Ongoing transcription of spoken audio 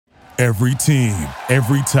Every team,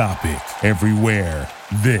 every topic, everywhere.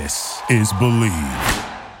 This is Believe.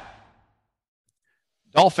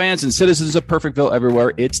 All fans and citizens of Perfectville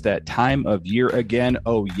everywhere, it's that time of year again.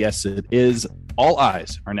 Oh, yes, it is. All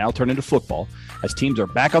eyes are now turned into football as teams are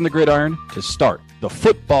back on the gridiron to start the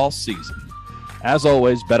football season. As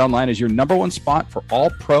always, BetOnline is your number one spot for all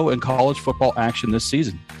pro and college football action this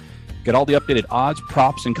season. Get all the updated odds,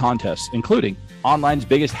 props, and contests, including online's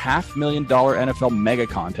biggest $500,000 NFL mega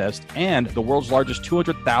contest and the world's largest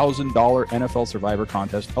 $200,000 NFL Survivor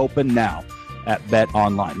contest open now at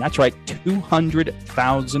BetOnline. That's right,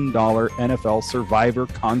 $200,000 NFL Survivor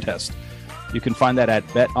contest. You can find that at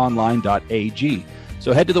betonline.ag.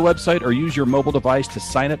 So head to the website or use your mobile device to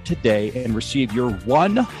sign up today and receive your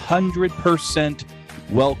 100%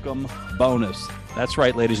 welcome bonus. That's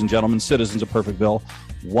right, ladies and gentlemen, citizens of Perfectville,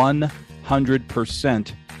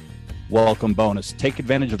 100% welcome bonus. Take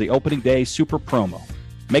advantage of the opening day super promo.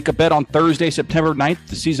 Make a bet on Thursday, September 9th,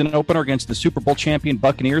 the season opener against the Super Bowl champion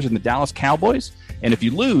Buccaneers and the Dallas Cowboys. And if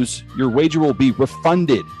you lose, your wager will be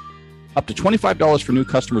refunded. Up to $25 for new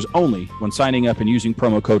customers only when signing up and using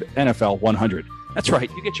promo code NFL100. That's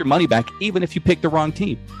right, you get your money back even if you pick the wrong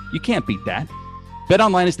team. You can't beat that.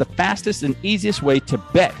 BetOnline is the fastest and easiest way to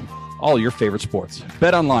bet all your favorite sports.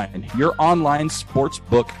 BetOnline, your online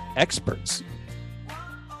sportsbook experts.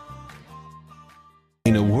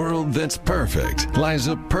 In a world that's perfect lies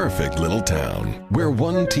a perfect little town where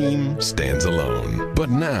one team stands alone. But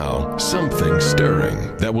now, something's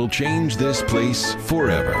stirring that will change this place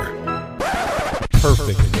forever.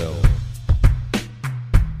 Perfectville.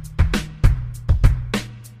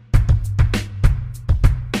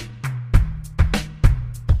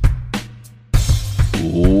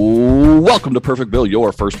 Welcome to Perfectville,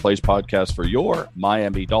 your first place podcast for your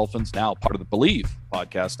Miami Dolphins, now part of the Believe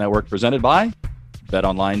Podcast Network, presented by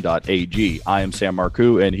betonline.ag. I am Sam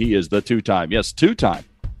Marcoux, and he is the two-time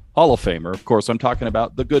Hall of Famer. Of course, I'm talking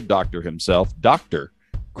about the good doctor himself, Dr.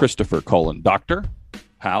 Christopher Cullen. Doctor,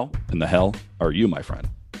 how in the hell are you, my friend?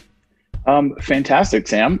 Fantastic,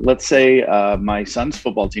 Sam. Let's say my son's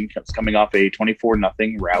football team kept coming off a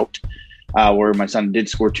 24-0 rout where my son did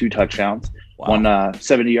score 2 touchdowns, one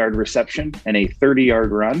 70-yard reception and a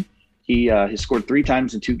 30-yard run. He scored 3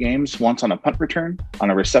 times in 2 games, once on a punt return, on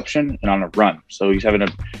a reception, and on a run. So he's having a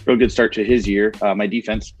real good start to his year. My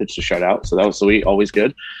defense pitched a shutout, so that was sweet, always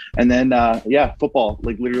good. And then, football,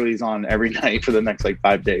 literally is on every night for the next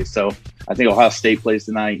 5 days. So I think Ohio State plays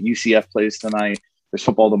tonight, UCF plays tonight. There's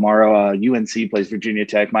football tomorrow. UNC plays Virginia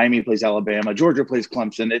Tech. Miami plays Alabama. Georgia plays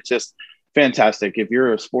Clemson. It's just fantastic. If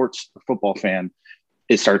you're a sports football fan,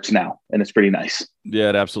 it starts now, and it's pretty nice. Yeah,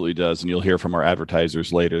 it absolutely does. And you'll hear from our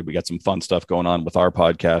advertisers later. We got some fun stuff going on with our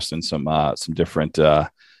podcast and some different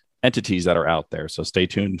entities that are out there. So stay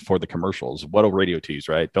tuned for the commercials. What a radio tease,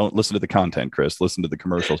 right? Don't listen to the content, Chris. Listen to the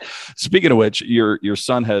commercials. Speaking of which, your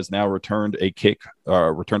son has now returned a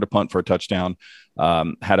punt for a touchdown,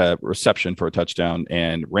 had a reception for a touchdown,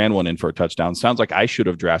 and ran one in for a touchdown. Sounds like I should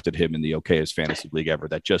have drafted him in the okayest fantasy league ever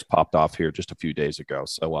that just popped off here just a few days ago.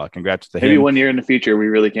 So congrats to him. Maybe one year in the future, we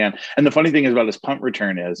really can. And the funny thing is about his punt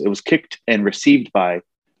return is it was kicked and received by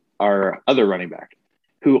our other running back,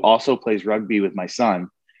 who also plays rugby with my son,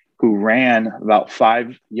 who ran about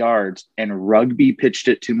 5 yards and rugby pitched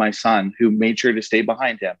it to my son, who made sure to stay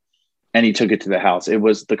behind him. And he took it to the house.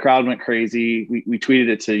 The crowd went crazy. We tweeted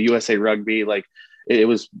it to USA Rugby. It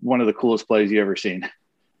was one of the coolest plays you ever seen.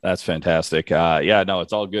 That's fantastic.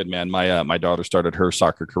 It's all good, man. My daughter started her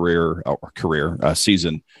soccer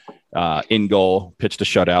season in goal, pitched a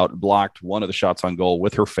shutout, blocked one of the shots on goal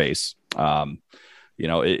with her face. It's kind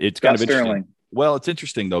of interesting. Well, it's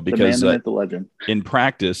interesting though, because the man, the myth, the legend. In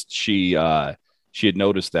practice, she had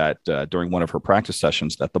noticed that during one of her practice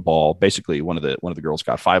sessions that the ball, basically one of the girls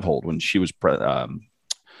got 5-hold when she was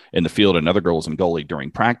in the field, and another girl was in goalie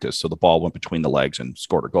during practice. So the ball went between the legs and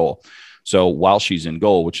scored a goal. So while she's in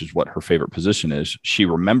goal, which is what her favorite position is, she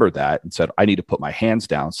remembered that and said, I need to put my hands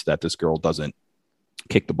down so that this girl doesn't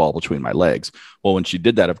kick the ball between my legs. Well, when she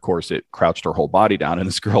did that, of course, it crouched her whole body down, and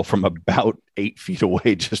this girl from about 8 feet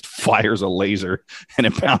away just fires a laser, and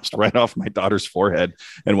it bounced right off my daughter's forehead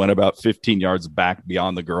and went about 15 yards back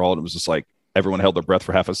beyond the girl. And it was just like, everyone held their breath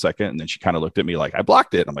for half a second. And then she kind of looked at me like, I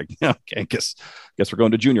blocked it. I'm like, yeah, okay, guess we're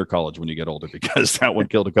going to junior college when you get older, because that one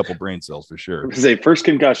killed a couple brain cells for sure. It was a first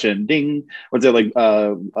concussion, ding. What's it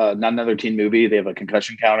not Another Teen Movie? They have a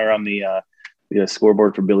concussion counter on the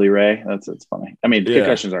scoreboard for Billy Ray. That's funny. I mean,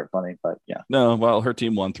 concussions aren't funny, but yeah. No, well, her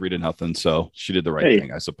team won 3-0, so she did the right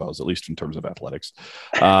thing, I suppose, at least in terms of athletics.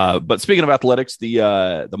 But speaking of athletics,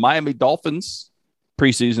 the Miami Dolphins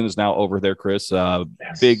Preseason is now over there, Chris.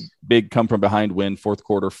 Yes. Big come from behind win, fourth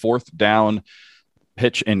quarter, fourth down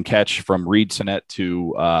pitch and catch from Reed Sinnett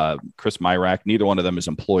to Chris Myrack. Neither one of them is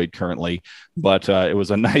employed currently, but it was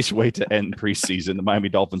a nice way to end preseason. The Miami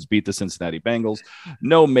Dolphins beat the Cincinnati Bengals.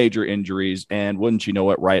 No major injuries. And wouldn't you know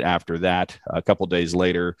it, right after that, a couple days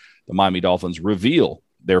later, the Miami Dolphins reveal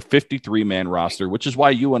their 53-man roster, which is why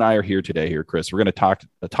you and I are here today, Chris. We're going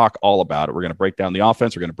to talk all about it. We're going to break down the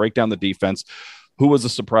offense. We're going to break down the defense. Who was a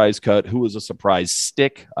surprise cut? Who was a surprise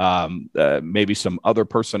stick? Maybe some other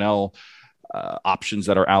personnel options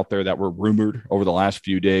that are out there that were rumored over the last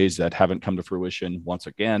few days that haven't come to fruition once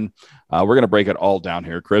again. We're going to break it all down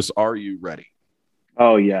here. Chris, are you ready?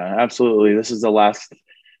 Oh, yeah, absolutely. This is the last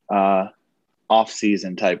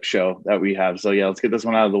off-season type show that we have. So, yeah, let's get this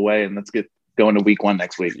one out of the way and let's get going to week 1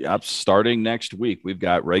 next week. Yep, starting next week. We've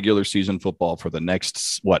got regular season football for the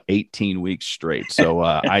next, 18 weeks straight. So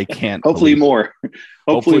I can't. Hopefully more.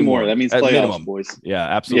 Hopefully more. That means playoffs, minimum. Boys. Yeah,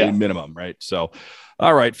 absolutely minimum, right? So,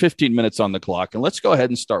 all right, 15 minutes on the clock. And let's go ahead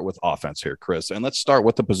and start with offense here, Chris. And let's start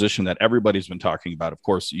with the position that everybody's been talking about. Of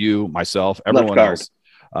course, you, myself, everyone else.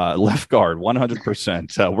 Left guard,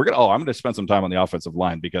 100%. I'm going to spend some time on the offensive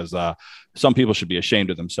line because some people should be ashamed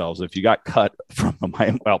of themselves if you got cut from the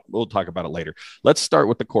Miami. Well, we'll talk about it later. Let's start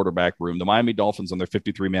with the quarterback room. The Miami Dolphins on their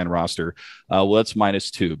 53-man roster. That's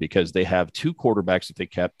 -2 because they have 2 quarterbacks that they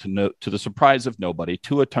kept to the surprise of nobody.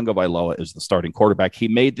 Tua Tagovailoa is the starting quarterback. He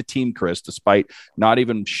made the team, Chris, despite not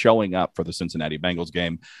even showing up for the Cincinnati Bengals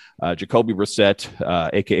game. Jacoby Brissett,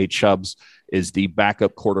 a.k.a. Chubbs, is the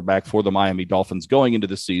backup quarterback for the Miami Dolphins going into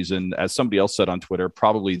the season. As somebody else said on Twitter,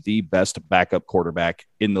 probably the best backup quarterback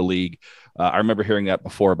in the league. I remember hearing that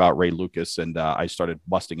before about Ray Lucas, and I started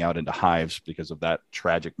busting out into hives because of that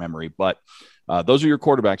tragic memory. But those are your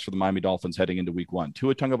quarterbacks for the Miami Dolphins heading into week 1.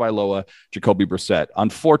 Tua Tagovailoa, Jacoby Brissett.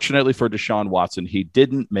 Unfortunately for Deshaun Watson, he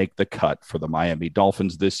didn't make the cut for the Miami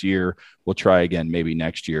Dolphins this year. We'll try again maybe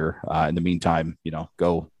next year. In the meantime,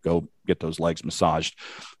 go get those legs massaged.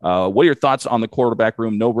 What are your thoughts on the quarterback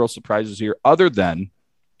room? No real surprises here other than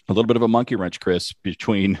a little bit of a monkey wrench, Chris,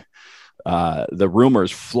 between the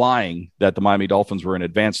rumors flying that the Miami Dolphins were in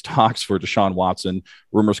advanced talks for Deshaun Watson,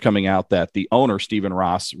 rumors coming out that the owner, Stephen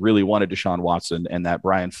Ross, really wanted Deshaun Watson, and that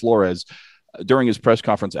Brian Flores, during his press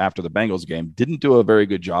conference after the Bengals game, didn't do a very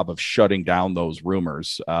good job of shutting down those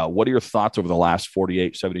rumors. What are your thoughts over the last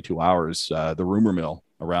 48, 72 hours, the rumor mill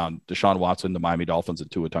around Deshaun Watson, the Miami Dolphins,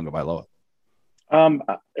 and Tua Tagovailoa?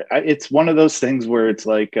 It's one of those things where it's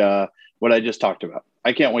like what I just talked about.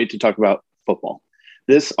 I can't wait to talk about football.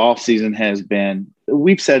 This offseason has been,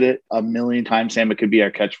 we've said it a million times, Sam, it could be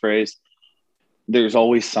our catchphrase. There's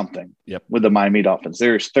always something with the Miami Dolphins.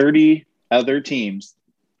 There's 30 other teams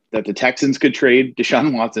that the Texans could trade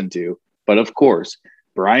Deshaun Watson to. But of course,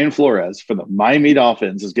 Brian Flores for the Miami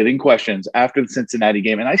Dolphins is getting questions after the Cincinnati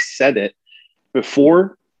game. And I said it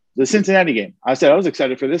before the Cincinnati game. I said I was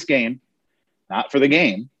excited for this game, not for the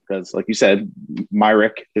game, because like you said,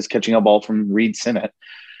 Myrick is catching a ball from Reed Sinnett.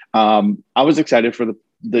 I was excited for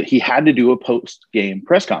the he had to do a post-game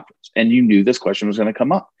press conference, and you knew this question was going to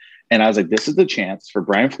come up. And I was like, this is the chance for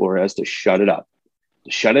Brian Flores to shut it up,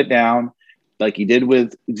 to shut it down like he did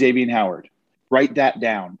with Xavier Howard. Write that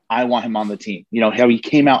down. I want him on the team. How he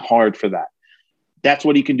came out hard for that. That's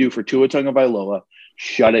what he can do for Tua Tagovailoa.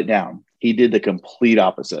 Shut it down. He did the complete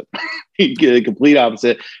opposite. He did the complete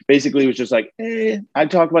opposite. Basically, it was just like, I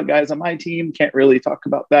talk about guys on my team. Can't really talk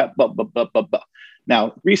about that. But.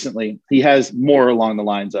 Now, recently, he has more along the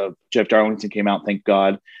lines of Jeff Darlington came out, thank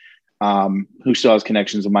God, who still has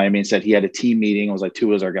connections with Miami, and said he had a team meeting. It was like,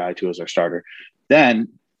 Tua's our guy, Tua's our starter. Then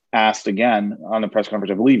asked again on the press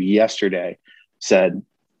conference, I believe yesterday, said,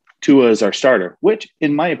 Tua is our starter, which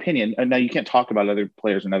in my opinion, and now you can't talk about other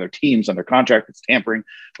players and other teams under contract, it's tampering,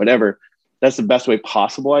 whatever. That's the best way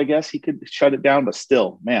possible, I guess. He could shut it down, but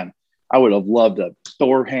still, man, I would have loved a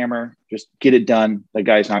Thor hammer, just get it done. That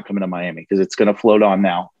guy's not coming to Miami because it's going to float on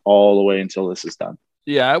now all the way until this is done.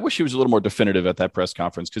 Yeah, I wish he was a little more definitive at that press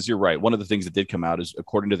conference because you're right. One of the things that did come out is,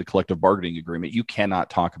 according to the collective bargaining agreement, you cannot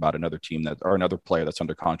talk about another team or another player that's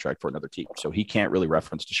under contract for another team. So he can't really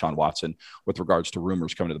reference Deshaun Watson with regards to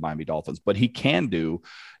rumors coming to the Miami Dolphins. But he can do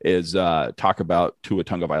is talk about Tua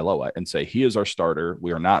Tagovailoa and say, he is our starter.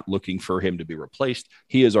 We are not looking for him to be replaced.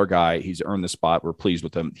 He is our guy. He's earned the spot. We're pleased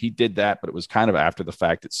with him. He did that, but it was kind of after the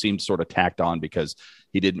fact. It seemed sort of tacked on because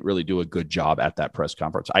he didn't really do a good job at that press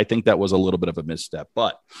conference. I think that was a little bit of a misstep,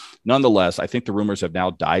 but nonetheless, I think the rumors have now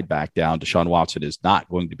died back down. Deshaun Watson is not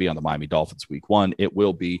going to be on the Miami Dolphins week 1. It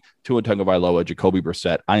will be Tua Tagovailoa, Jacoby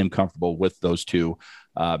Brissett. I am comfortable with those two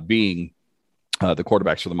being the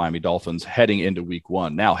quarterbacks for the Miami Dolphins heading into week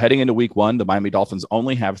one. Now, heading into week one, the Miami Dolphins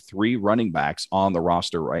only have 3 running backs on the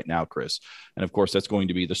roster right now, Chris. And of course, that's going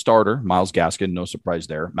to be the starter, Myles Gaskin, no surprise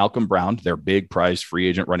there. Malcolm Brown, their big prize free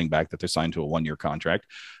agent running back that they signed to a 1-year contract,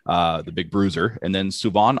 the big bruiser. And then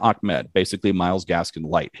Suvon Ahmed, basically Myles Gaskin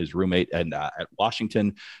light, his roommate and at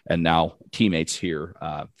Washington, and now teammates here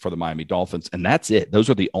for the Miami Dolphins. And that's it. Those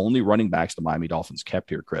are the only running backs the Miami Dolphins kept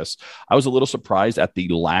here, Chris. I was a little surprised at the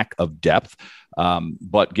lack of depth.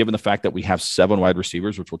 But given the fact that we have 7 wide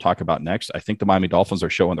receivers, which we'll talk about next, I think the Miami Dolphins are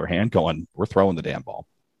showing their hand going, we're throwing the damn ball.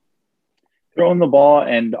 Throwing the ball.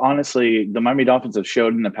 And honestly, the Miami Dolphins have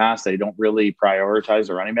showed in the past they don't really prioritize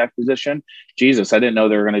the running back position. Jesus, I didn't know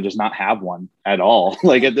they were going to just not have one at all.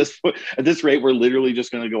 Like at this rate, we're literally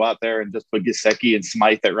just going to go out there and just put Gesicki and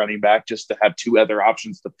Smythe at running back just to have 2 other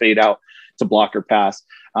options to fade out to block or pass.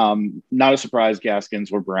 Not a surprise,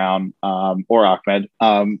 Gaskins or Brown or Ahmed.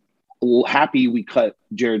 Happy we cut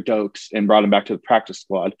Jared Dokes and brought him back to the practice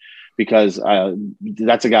squad because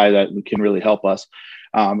that's a guy that can really help us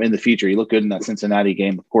in the future. He looked good in that Cincinnati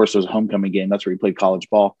game. Of course, it was a homecoming game. That's where he played college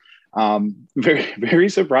ball. Very, very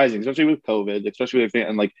surprising, especially with COVID, especially with,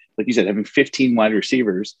 and like you said, having 15 wide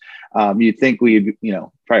receivers. You'd think we'd,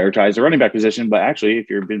 prioritize the running back position, but actually, if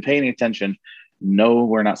you've been paying attention, no,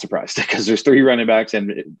 we're not surprised because there's 3 running backs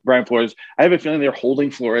and Brian Flores. I have a feeling they're holding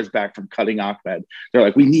Flores back from cutting Ahmed. They're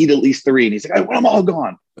like, we need at least 3. And he's like, I want them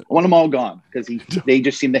all gone. Because they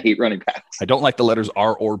just seem to hate running backs. I don't like the letters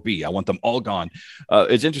R or B. I want them all gone.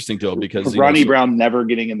 It's interesting, though, because Ronnie Brown never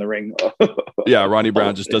getting in the ring. Yeah, Ronnie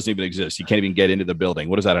Brown just doesn't even exist. He can't even get into the building.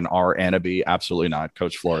 What is that, an R and a B? Absolutely not.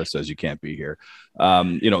 Coach Flores says you can't be here.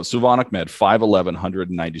 Suvon Ahmed, 5'11",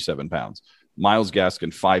 197 pounds. Myles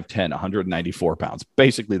Gaskin, 5'10", 194 pounds,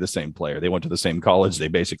 basically the same player. They went to the same college. They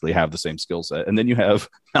basically have the same skill set. And then you have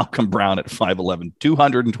Malcolm Brown at 5'11",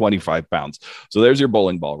 225 pounds. So there's your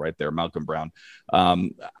bowling ball right there, Malcolm Brown.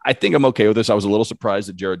 I think I'm okay with this. I was a little surprised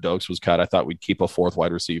that Jared Dokes was cut. I thought we'd keep a 4th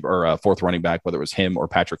wide receiver or a 4th running back, whether it was him or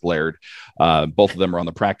Patrick Laird. Both of them are on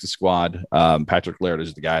the practice squad. Patrick Laird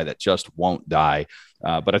is the guy that just won't die.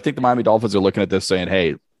 But I think the Miami Dolphins are looking at this saying,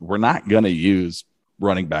 hey, we're not going to use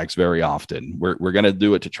running backs very often. We're going to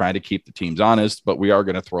do it to try to keep the teams honest, but we are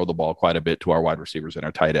going to throw the ball quite a bit to our wide receivers and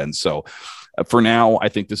our tight ends. So for now, I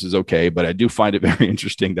think this is okay, but I do find it very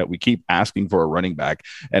interesting that we keep asking for a running back.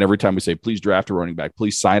 And every time we say, please draft a running back,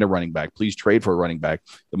 please sign a running back, please trade for a running back,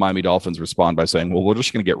 the Miami Dolphins respond by saying, well, we're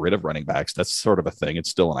just going to get rid of running backs. That's sort of a thing. It's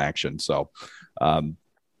still in action. So 3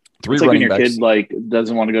 it's like running when your backs. kid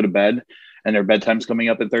doesn't want to go to bed and their bedtime's coming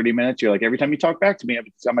up in 30 minutes. You're like, every time you talk back to me, I'm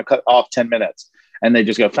going to cut off 10 minutes. And they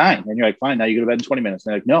just go, fine. And you're like, fine, now you go to bed in 20 minutes.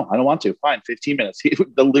 And they're like, no, I don't want to. Fine, 15 minutes.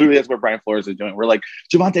 Literally, that's what Brian Flores is doing. We're like,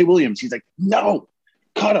 Javonte Williams. He's like, no,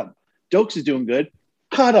 cut him. Dokes is doing good.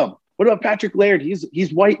 Cut him. What about Patrick Laird?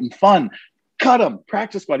 He's white and fun. Cut him.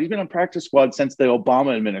 Practice squad. He's been on practice squad since the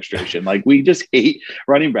Obama administration. Like, we just hate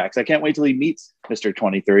running backs. I can't wait till he meets Mr.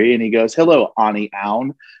 23 and he goes, hello, Ani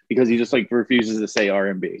Aun, because he just refuses to say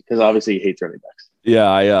R&B because obviously he hates running backs.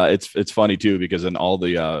 Yeah, it's funny too because in all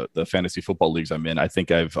the fantasy football leagues I'm in, I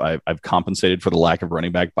think I've compensated for the lack of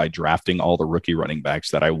running back by drafting all the rookie running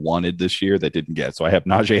backs that I wanted this year that didn't get. So I have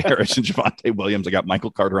Najee Harris and Javonte Williams. I got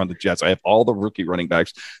Michael Carter on the Jets. I have all the rookie running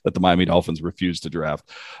backs that the Miami Dolphins refused to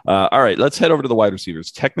draft. All right, let's head over to the wide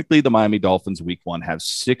receivers. Technically, the Miami Dolphins week 1 have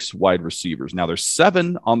 6 wide receivers. Now there's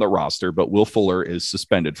 7 on the roster, but Will Fuller is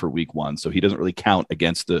suspended for week 1, so he doesn't really count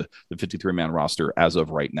against the 53-man roster as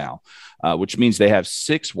of right now, which means they have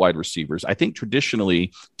 6 wide receivers. I think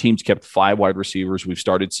traditionally teams kept 5 wide receivers. We've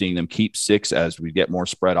started seeing them keep 6 as we get more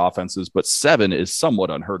spread offenses, but 7 is somewhat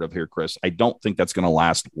unheard of here, Chris. I don't think that's going to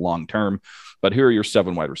last long term, but here are your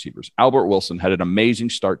 7 wide receivers. Albert Wilson had an amazing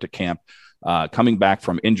start to camp. Coming back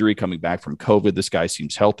from injury, coming back from COVID, this guy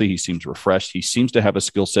seems healthy. He seems refreshed. He seems to have a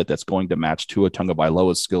skill set that's going to match Tua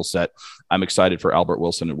Tagovailoa's skill set. I'm excited for Albert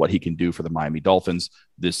Wilson and what he can do for the Miami Dolphins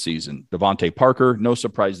this season. Devontae Parker, no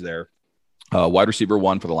surprise there. Wide receiver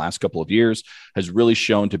 1 for the last couple of years, has really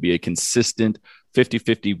shown to be a consistent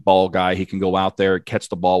 50-50 ball guy. He can go out there, catch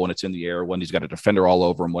the ball when it's in the air, when he's got a defender all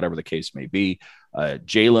over him, whatever the case may be.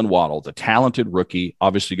 Jalen Waddle, the talented rookie,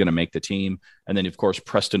 obviously going to make the team. And then, of course,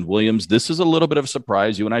 Preston Williams. This is a little bit of a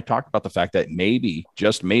surprise. You and I talked about the fact that maybe,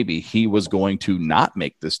 just maybe, he was going to not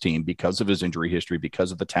make this team because of his injury history,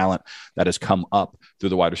 because of the talent that has come up through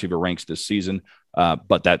the wide receiver ranks this season.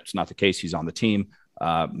 But that's not the case. He's on the team.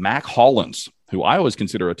 Mac Hollins, who I always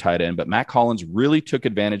consider a tight end, but Mac Hollins really took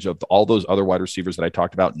advantage of all those other wide receivers that I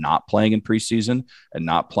talked about not playing in preseason and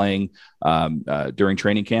not playing during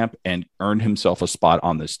training camp, and earned himself a spot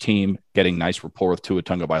on this team, getting nice rapport with Tua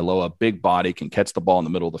Tagovailoa. Big body, can catch the ball in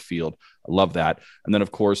the middle of the field. I love that. And then,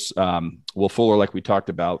 of course, Will Fuller, like we talked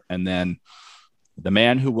about, and then the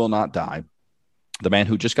man who will not die, the man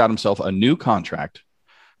who just got himself a new contract,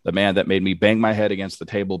 the man that made me bang my head against the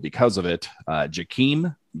table because of it,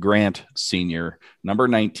 Jakeem Grant Sr., number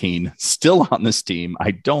 19, still on this team.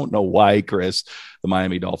 I don't know why, Chris, the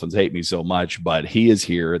Miami Dolphins hate me so much, but he is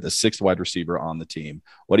here, the 6th wide receiver on the team.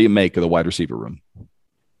 What do you make of the wide receiver room?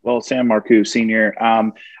 Well, Sam Marcoux Sr.,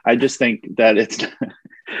 I just think that it's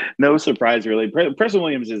no surprise, really. Preston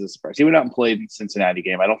Williams is a surprise. He went out and played in the Cincinnati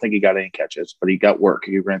game. I don't think he got any catches, but he got work.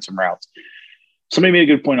 He ran some routes. Somebody made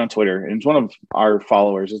a good point on Twitter, and it's one of our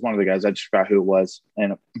followers. It's one of the guys. I just forgot who it was,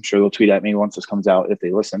 and I'm sure they'll tweet at me once this comes out if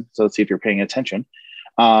they listen. So let's see if you're paying attention.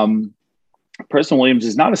 Preston Williams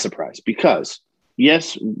is not a surprise because,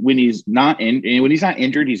 yes, when he's not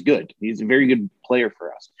injured, he's good. He's a very good player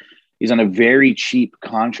for us. He's on a very cheap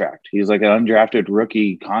contract. He's like an undrafted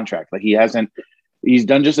rookie contract. Like he's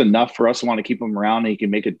done just enough for us to want to keep him around, and he can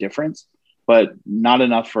make a difference, but not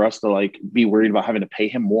enough for us to like be worried about having to pay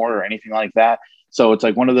him more or anything like that. So it's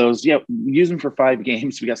like one of those, use him for 5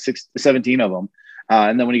 games. We got 17 of them.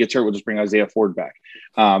 And then when he gets hurt, we'll just bring Isaiah Ford back.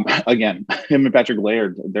 Again, him and Patrick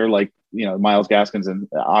Laird, they're like, Myles Gaskins and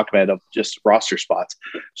Ahmed of just roster spots,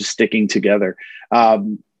 just sticking together.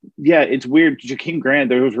 It's weird. Jakeem Grant,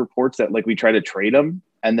 there was reports that like we tried to trade him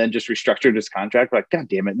and then just restructured his contract. We're like, God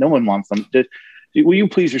damn it, no one wants them. Will you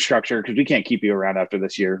please restructure? Because we can't keep you around after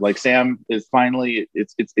this year. Like Sam is finally,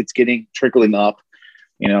 it's getting trickling up.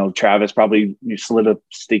 Travis probably slid a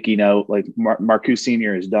sticky note. Like Marcoux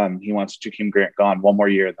Sr. is done. He wants Jakeem Grant gone 1 more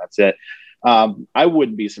year, and that's it. I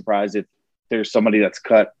wouldn't be surprised if there's somebody that's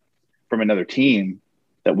cut from another team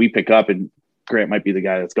that we pick up, and Grant might be the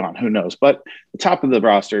guy that's gone. Who knows? But the top of the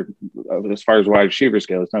roster, as far as wide receivers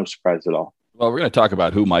go, is no surprise at all. Well, we're going to talk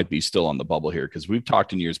about who might be still on the bubble here, because we've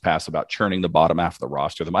talked in years past about churning the bottom half of the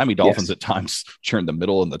roster. The Miami Dolphins at times churn the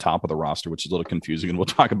middle and the top of the roster, which is a little confusing. And we'll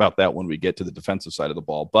talk about that when we get to the defensive side of the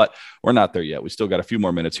ball. But we're not there yet. We still got a few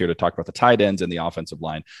more minutes here to talk about the tight ends and the offensive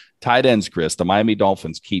line. Tight ends, Chris, the Miami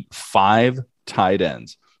Dolphins keep 5 tight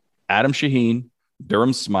ends: Adam Shaheen,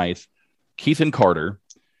 Durham Smythe, Keithan Carter,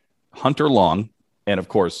 Hunter Long, and of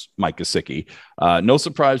course, Mike Gesicki. No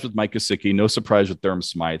surprise with Mike Gesicki. No surprise with Durham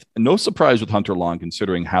Smythe. No surprise with Hunter Long,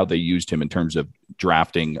 considering how they used him in terms of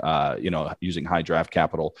drafting, using high draft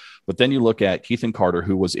capital. But then you look at Keithan Carter,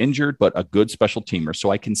 who was injured, but a good special teamer.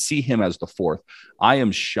 So I can see him as the 4th. I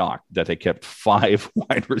am shocked that they kept 5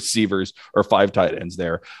 wide receivers or 5 tight ends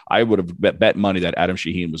there. I would have bet money that Adam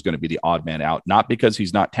Shaheen was going to be the odd man out, not because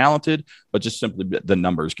he's not talented, but just simply the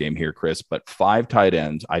numbers game here, Chris. But 5 tight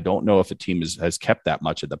ends, I don't know if a team has kept that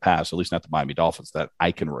much in the past, at least not the Miami Dolphins that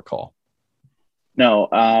I can recall. No,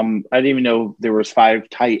 I didn't even know there was 5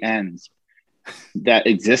 tight ends that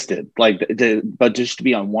existed, but just to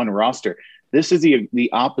be on one roster. This is the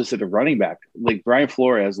opposite of running back. Like Brian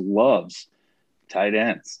Flores loves tight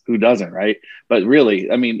ends. Who doesn't, right? But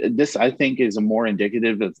really, I mean, this I think is more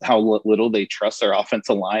indicative of how little they trust their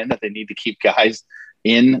offensive line, that they need to keep guys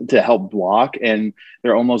in to help block, and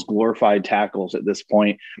they're almost glorified tackles at this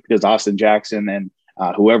point, because Austin Jackson and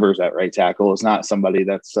whoever's at right tackle is not somebody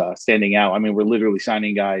that's standing out. I mean, we're literally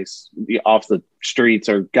signing guys off the streets,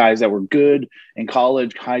 or guys that were good in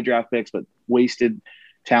college, high draft picks, but wasted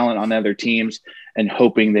talent on other teams, and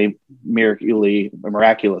hoping they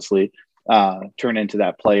miraculously turn into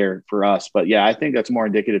that player for us. But yeah, I think that's more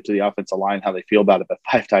indicative to the offensive line, how they feel about it. But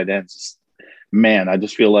 5 tight ends, man, I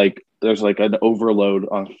just feel like there's like an overload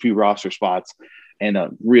on a few roster spots and a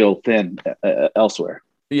real thin elsewhere.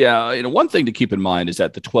 Yeah, one thing to keep in mind is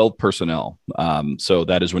that the 12 personnel, so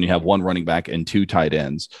that is when you have 1 running back and 2 tight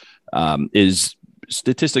ends, is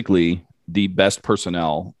statistically the best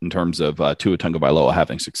personnel in terms of Tua Tagovailoa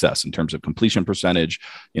having success in terms of completion percentage,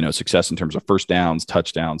 success in terms of first downs,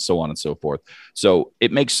 touchdowns, so on and so forth. So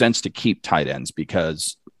it makes sense to keep tight ends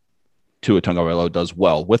because Tua Tagovailoa does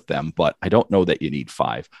well with them, but I don't know that you need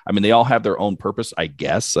 5. I mean, they all have their own purpose, I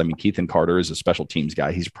guess. I mean, Keithan Carter is a special teams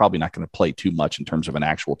guy. He's probably not going to play too much in terms of an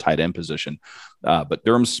actual tight end position. But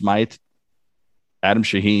Durham Smythe, Adam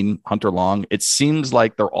Shaheen, Hunter Long, it seems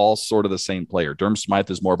like they're all sort of the same player. Durham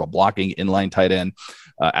Smythe is more of a blocking inline tight end.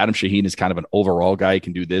 Adam Shaheen is kind of an overall guy. He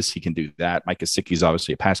can do this, he can do that. Mike Gesicki is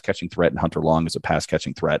obviously a pass-catching threat, and Hunter Long is a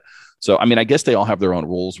pass-catching threat. So, I mean, I guess they all have their own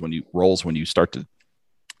roles when you start to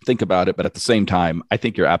think about it. But at the same time, I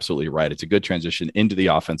think you're absolutely right. It's a good transition into the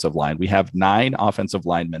offensive line. We have 9 offensive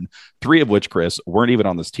linemen, 3 of which, Chris, weren't even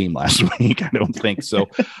on this team last week. I don't think so.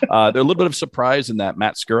 They're a little bit of surprise in that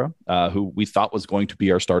Matt Skura, who we thought was going to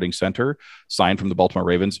be our starting center, signed from the Baltimore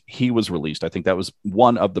Ravens. He was released. I think that was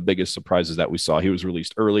one of the biggest surprises that we saw. He was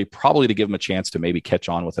released early, probably to give him a chance to maybe catch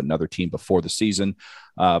on with another team before the season.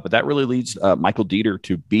 But that really leads Michael Dieter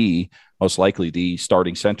to be most likely the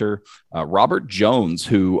starting center. Robert Jones,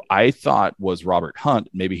 who I thought was Robert Hunt,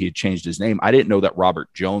 maybe he had changed his name. I didn't know that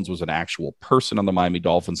Robert Jones was an actual person on the Miami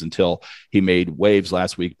Dolphins until he made waves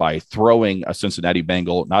last week by throwing a Cincinnati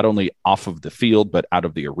Bengal, not only off of the field, but out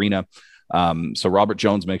of the arena. So Robert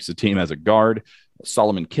Jones makes the team as a guard.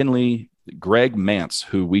 Solomon Kinley, Greg Mance,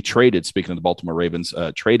 who we traded, speaking of the Baltimore Ravens,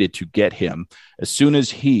 traded to get him. As soon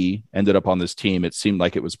as he ended up on this team, it seemed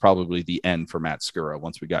like it was probably the end for Matt Skura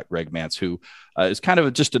once we got Greg Mance, who is kind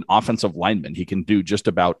of just an offensive lineman. He can do just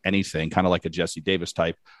about anything, kind of like a Jesse Davis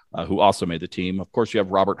type, who also made the team. Of course, you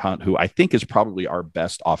have Robert Hunt, who I think is probably our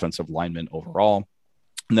best offensive lineman overall.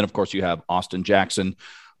 And then, of course, you have Austin Jackson,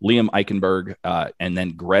 Liam Eichenberg, and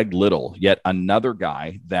then Greg Little, yet another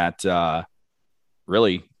guy that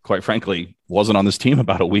really, quite frankly, wasn't on this team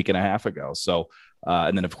about a week and a half ago. So,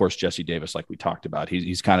 and then of course, Jesse Davis, like we talked about,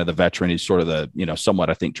 he's kind of the veteran. He's sort of the, somewhat,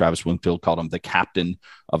 I think Travis Wingfield called him the captain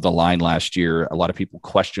of the line last year. A lot of people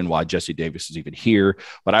question why Jesse Davis is even here,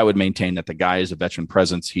 but I would maintain that the guy is a veteran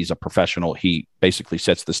presence. He's a professional. He basically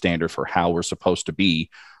sets the standard for how we're supposed to be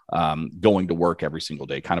going to work every single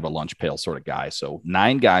day, kind of a lunch pail sort of guy. So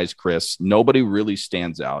 9 guys, Chris, nobody really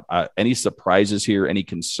stands out. Any surprises here? Any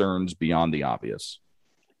concerns beyond the obvious?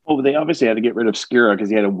 Well, they obviously had to get rid of Skura because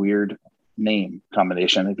he had a weird name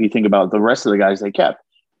combination. If you think about the rest of the guys they kept,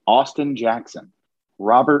 Austin Jackson,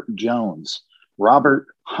 Robert Jones, Robert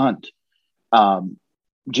Hunt,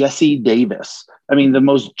 Jesse Davis. I mean, the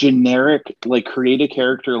most generic, like, create a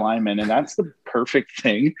character lineman. And that's the perfect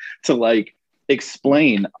thing to, like,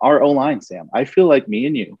 explain our O-line, Sam. I feel like me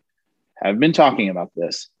and you have been talking about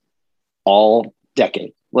this all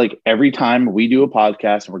decade. Like, every time we do a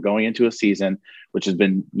podcast and we're going into a season, which has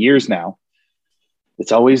been years now,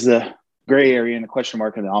 it's always the gray area and a question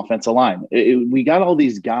mark in the offensive line. We got all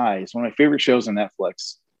these guys. One of my favorite shows on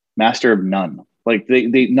Netflix, Master of None. Like,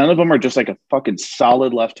 they none of them are just like a fucking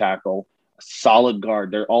solid left tackle, a solid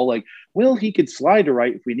guard. They're all like, well, he could slide to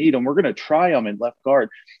right if we need him. We're going to try him in left guard.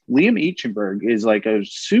 Liam Eichenberg is like a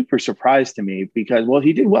super surprise to me because, well,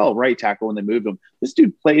 he did well at right tackle when they moved him. This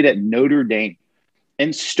dude played at Notre Dame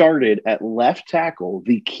and started at left tackle,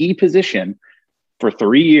 the key position, for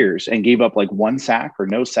 3 years and gave up like 1 sack or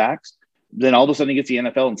no sacks. Then all of a sudden he gets the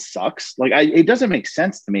NFL and sucks. Like, it doesn't make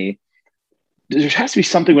sense to me. There has to be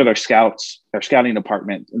something with our scouting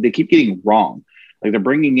department. They keep getting wrong. Like, they're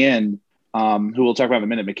bringing in, who we'll talk about in a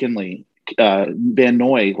minute, McKinley, Van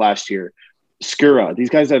Noy last year, Skura,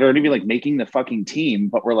 these guys that aren't even like making the fucking team,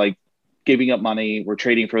 but we're like giving up money. We're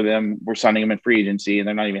trading for them. We're signing them in free agency and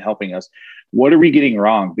they're not even helping us. What are we getting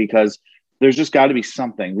wrong? Because there's just got to be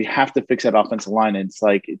something. We have to fix that offensive line. And it's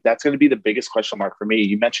like, that's going to be the biggest question mark for me.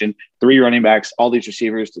 You mentioned 3 running backs, all these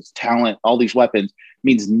receivers, this talent, all these weapons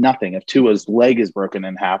means nothing if Tua's leg is broken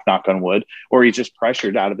in half, knock on wood, or he's just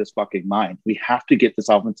pressured out of his fucking mind. We have to get this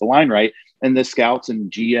offensive line right. And the scouts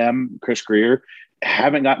and GM, Chris Greer,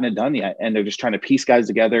 haven't gotten it done yet. And they're just trying to piece guys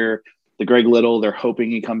together. The Greg Little, they're hoping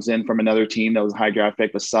he comes in from another team that was a high draft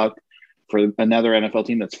pick but sucked, for another NFL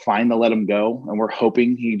team that's fine to let him go. And we're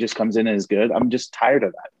hoping he just comes in and is good. I'm just tired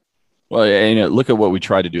of that. Well, and look at what we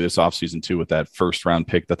tried to do this offseason too with that first round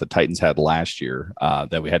pick that the Titans had last year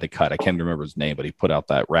that we had to cut. I can't remember his name, but he put out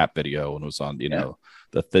that rap video and was on,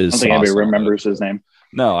 the Fizz. I don't think anybody remembers his name.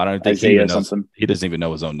 No, I don't think Isaiah he knows. He doesn't even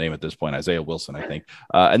know his own name at this point. Isaiah Wilson, I think.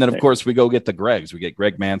 And then, of course, we go get the Gregs. We get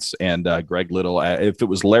Greg Mance and Greg Little. If it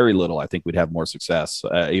was Larry Little, I think we'd have more success,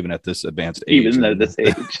 even at this advanced age. Even at this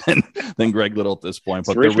age. than Greg Little at this point.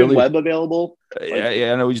 But is Richmond Webb available?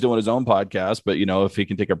 Yeah, I know he's doing his own podcast, but, if he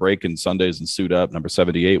can take a break in Sundays and suit up, number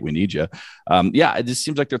 78, we need you. It just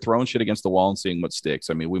seems like they're throwing shit against the wall and seeing what sticks.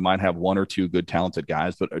 I mean, we might have 1 or 2 good, talented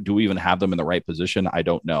guys, but do we even have them in the right position? I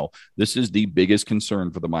don't know. This is the biggest concern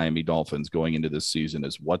for the Miami Dolphins going into this season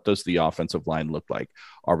is what does the offensive line look like?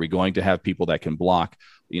 Are we going to have people that can block,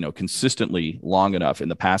 consistently long enough in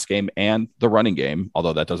the pass game and the running game,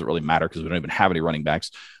 although that doesn't really matter because we don't even have any running backs,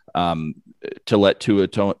 to let Tua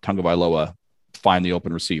Tagovailoa find the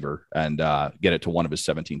open receiver and get it to one of his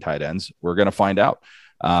 17 tight ends? We're going to find out.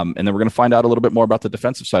 And then we're going to find out a little bit more about the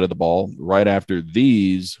defensive side of the ball right after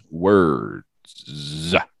these words.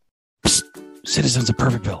 Psst, citizens of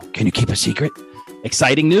Perfectville, can you keep a secret?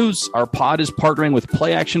 Exciting news. Our pod is partnering with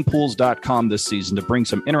PlayActionPools.com this season to bring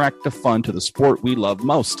some interactive fun to the sport we love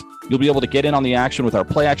most. You'll be able to get in on the action with our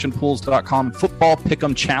PlayActionPools.com Football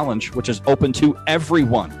Pick'em Challenge, which is open to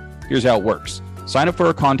everyone. Here's how it works. Sign up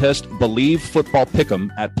for a contest, Believe Football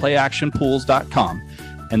Pick'em, at PlayActionPools.com,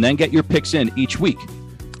 and then get your picks in each week.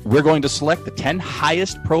 We're going to select the 10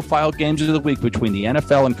 highest profile games of the week between the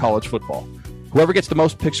NFL and college football. Whoever gets the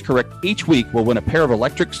most picks correct each week will win a pair of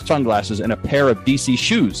electric sunglasses and a pair of DC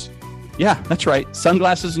shoes. Yeah, that's right.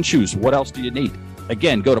 Sunglasses and shoes. What else do you need?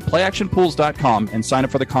 Again, go to playactionpools.com and sign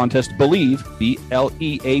up for the contest Believe,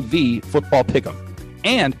 B-L-E-A-V, Football Pick'em.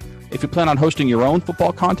 And if you plan on hosting your own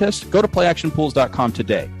football contest, go to playactionpools.com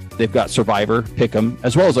today. They've got Survivor, Pick'em,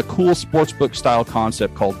 as well as a cool sportsbook style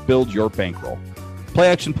concept called Build Your Bankroll.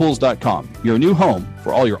 Playactionpools.com, your new home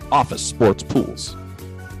for all your office sports pools.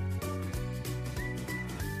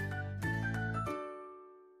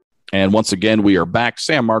 And once again, we are back.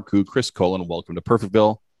 Sam Marcoux, Chris Colin, welcome to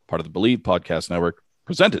Perfectville, part of the Believe Podcast Network,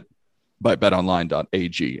 presented by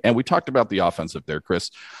betonline.ag. And we talked about the offensive there,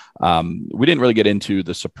 Chris. We didn't really get into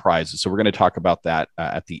the surprises, so we're going to talk about that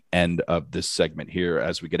at the end of this segment here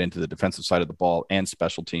as we get into the defensive side of the ball and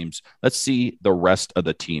special teams. Let's see the rest of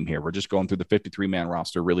the team here. We're just going through the 53-man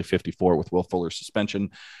roster, really 54 with Will Fuller's suspension.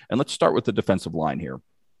 And let's start with the defensive line here.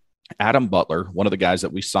 Adam Butler, one of the guys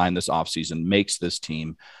that we signed this offseason, makes this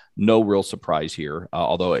team. No real surprise here,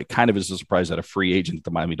 although it kind of is a surprise that a free agent that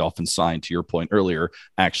the Miami Dolphins signed, to your point earlier,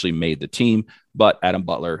 actually made the team. But Adam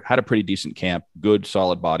Butler had a pretty decent camp, good,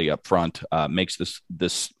 solid body up front, makes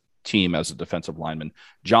this team as a defensive lineman.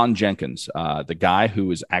 John Jenkins, the guy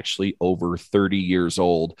who is actually over 30 years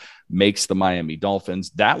old, makes the Miami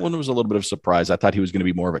Dolphins. That one was a little bit of a surprise. I thought he was going to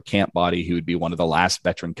be more of a camp body. He would be one of the last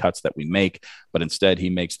veteran cuts that we make, but instead he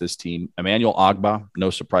makes this team. Emmanuel Ogbah, no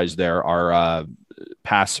surprise there, our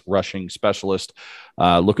pass rushing specialist,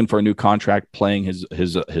 looking for a new contract, playing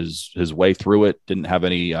his way through it. Didn't have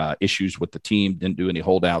any issues with the team, didn't do any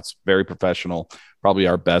holdouts, very professional, probably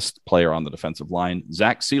our best player on the defensive line.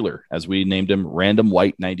 Zach Sealer, as we named him, Random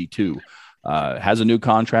White 92, has a new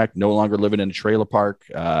contract, no longer living in a trailer park,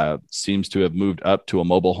 seems to have moved up to a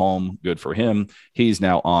mobile home. Good for him. He's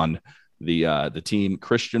now on the team.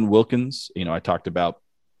 Christian Wilkins, I talked about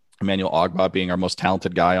Emmanuel Ogbah being our most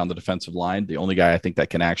talented guy on the defensive line. The only guy I think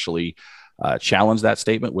that can actually challenge that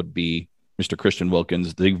statement would be Mr. Christian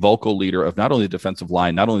Wilkins, the vocal leader of not only the defensive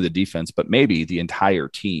line, not only the defense, but maybe the entire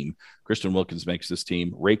team. Christian Wilkins makes this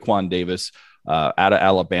team. Raekwon Davis out of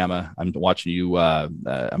Alabama. I'm watching you.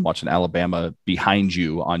 I'm watching Alabama behind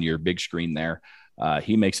you on your big screen there.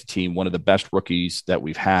 He makes the team. One of the best rookies that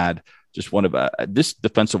we've had. Just one of this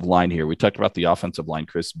defensive line here. We talked about the offensive line,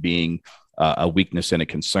 Chris, being a weakness and a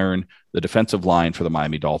concern. The defensive line for the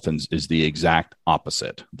Miami Dolphins is the exact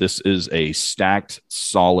opposite. This is a stacked,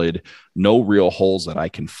 solid, no real holes that I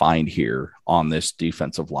can find here on this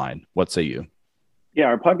defensive line. What say you? Yeah,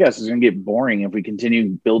 our podcast is going to get boring if we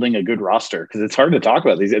continue building a good roster because it's hard to talk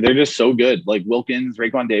about these. They're just so good. Like Wilkins,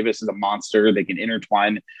 Raekwon Davis is a monster. They can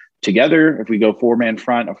intertwine together. If we go 4-man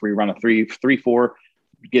front, if we run a 3-4,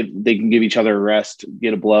 they can give each other a rest,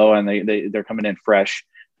 get a blow, and they're coming in fresh.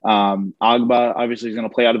 Ogbah obviously is going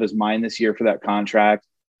to play out of his mind this year for that contract.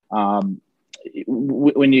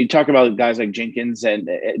 When you talk about guys like Jenkins and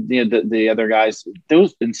the other guys,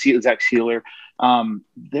 those and Zach Sealer,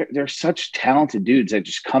 they're such talented dudes that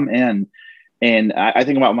just come in. And I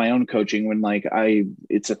think about my own coaching when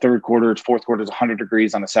it's a third quarter, it's fourth quarter, it's 100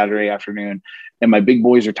 degrees on a Saturday afternoon, and my big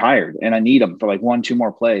boys are tired, and I need them for 1-2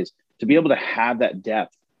 more plays to be able to have that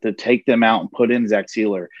depth to take them out and put in Zach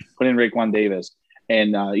Sealer, put in Raekwon Davis,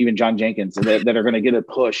 and even John Jenkins that are going to get a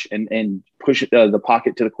push and push the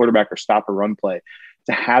pocket to the quarterback or stop a run play.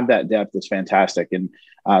 To have that depth is fantastic. And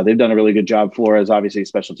they've done a really good job. Flores, obviously,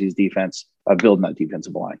 specialties defense, building that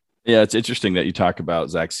defensive line. Yeah, it's interesting that you talk about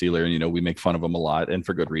Zach Sealer, and, we make fun of him a lot, and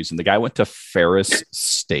for good reason. The guy went to Ferris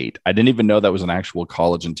State. I didn't even know that was an actual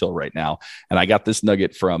college until right now. And I got this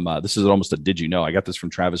nugget from, this is almost a did you know? I got this from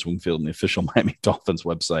Travis Wingfield on the official Miami Dolphins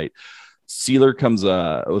website. Sealer comes,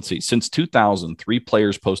 since 2000, 3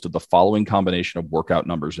 players posted the following combination of workout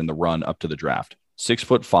numbers in the run up to the draft.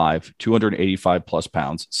 6'5", 285 plus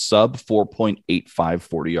pounds, sub 4.85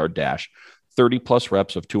 40-yard dash, 30 plus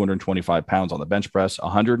reps of 225 pounds on the bench press,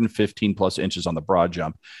 115 plus inches on the broad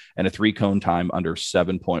jump, and a 3-cone time under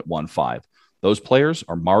 7.15. Those players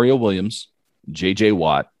are Mario Williams, J.J.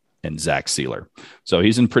 Watt, and Zach Sealer. So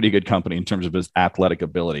he's in pretty good company in terms of his athletic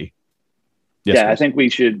ability. Yes, yeah, Chris. I think we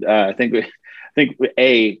should. I think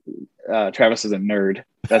Travis is a nerd.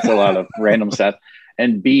 That's a lot of random stuff.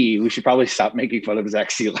 And B, we should probably stop making fun of Zach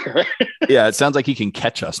Sealer. Yeah, it sounds like he can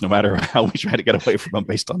catch us no matter how we try to get away from him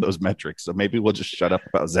based on those metrics. So maybe we'll just shut up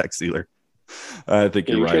about Zach Sealer. I think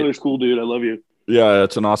you're right. Trailer's cool, dude. I love you. Yeah,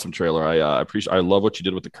 it's an awesome trailer. I appreciate. I love what you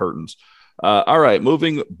did with the curtains. All right,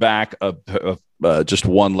 moving back just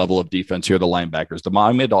one level of defense here. The linebackers.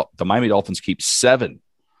 The Miami Dolphins keep 7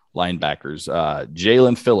 linebackers: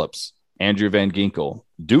 Jalen Phillips, Andrew Van Ginkel,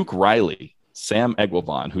 Duke Riley, Sam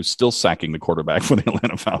Egwavon, who's still sacking the quarterback for the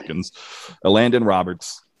Atlanta Falcons, Elandon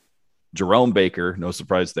Roberts, Jerome Baker, no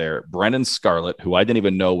surprise there, Brennan Scarlett, who I didn't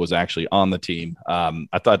even know was actually on the team. I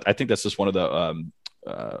think that's just one of the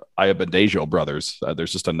Ayabadejo brothers.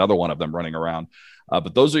 There's just another one of them running around.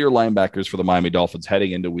 But those are your linebackers for the Miami Dolphins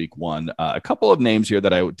heading into week 1. A couple of names here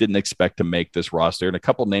that I didn't expect to make this roster, and a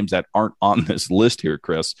couple of names that aren't on this list here,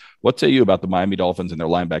 Chris. What say you about the Miami Dolphins and their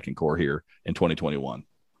linebacking core here in 2021?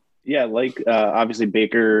 Yeah, obviously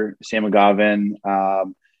Baker, Sam McGovern,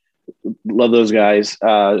 love those guys.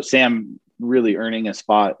 Sam really earning a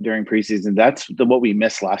spot during preseason. That's what we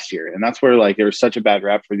missed last year. And that's where there was such a bad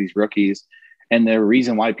rap for these rookies. And the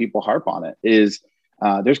reason why people harp on it is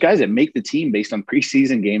there's guys that make the team based on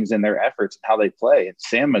preseason games and their efforts and how they play. And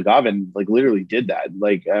Sam McGovern literally did that.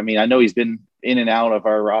 I know he's been in and out of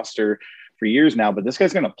our roster for years now, but this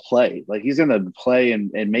guy's going to play. He's going to play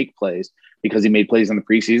and make plays because he made plays in the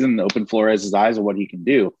preseason and opened Flores' eyes of what he can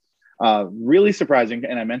do. Really surprising,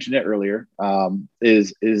 and I mentioned it earlier,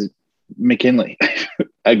 is McKinley.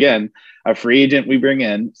 Again, a free agent we bring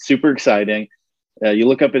in, super exciting. You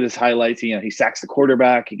look up at his highlights, he sacks the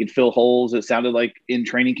quarterback. He can fill holes. It sounded like in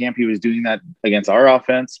training camp he was doing that against our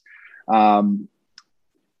offense.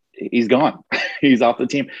 He's gone. He's off the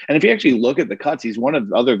team. And if you actually look at the cuts, he's one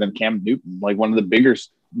of, other than Cam Newton, one of the bigger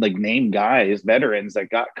name guys, veterans that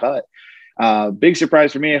got cut. Big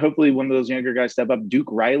surprise for me. Hopefully one of those younger guys step up. Duke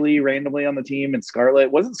Riley randomly on the team, and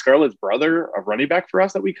Scarlett. Wasn't Scarlett's brother a running back for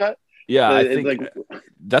us that we cut? Yeah, I think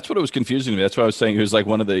that's what it was confusing to me. That's what I was saying. He was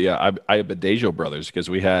one of the Ayabadejo brothers, because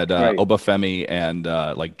we had Obafemi and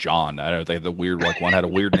John. I don't know if they have the weird one had a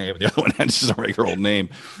weird name, the other one had just a regular old name.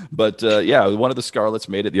 But one of the Scarletts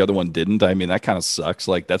made it, the other one didn't. I mean, that kind of sucks.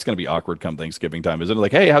 That's going to be awkward come Thanksgiving time, isn't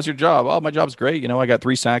it? Hey, how's your job? Oh, my job's great. I got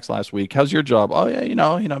 3 sacks last week. How's your job? Oh yeah,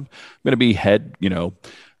 I'm going to be head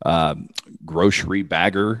grocery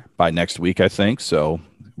bagger by next week, I think. So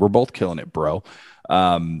we're both killing it, bro.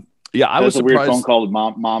 Yeah, I was surprised. A weird phone call.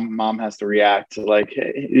 Mom has to react.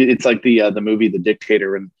 It's like the movie The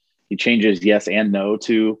Dictator, and he changes yes and no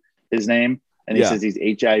to his name, and he says he's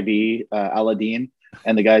HIV Aladdin,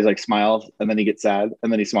 and the guy's smiles, and then he gets sad, and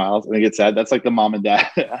then he smiles, and he gets sad. That's like the mom and dad.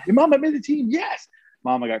 Hey, Mom, I made the team. Yes.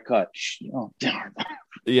 Mom, I got cut. Oh, darn.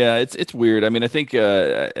 Yeah, it's weird. I mean, I think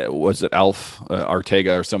was it Alf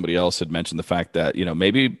Ortega or somebody else had mentioned the fact that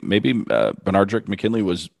maybe Benardrick McKinley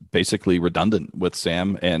was basically redundant with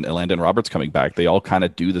Sam and Elandon Roberts coming back. They all kind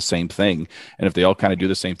of do the same thing, and if they all kind of do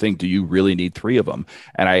the same thing, do you really need 3 of them?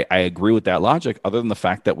 And I agree with that logic, other than the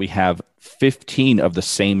fact that we have 15 of the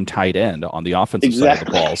same tight end on the offensive side of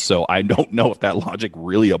the ball. So I don't know if that logic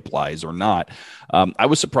really applies or not. I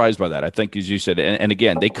was surprised by that. I think, as you said, and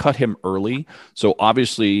again, they cut him early. So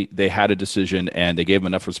obviously they had a decision, and they gave him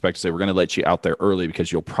enough respect to say, we're going to let you out there early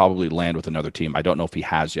because you'll probably land with another team. I don't know if he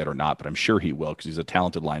has yet or not, but I'm sure he will, because he's a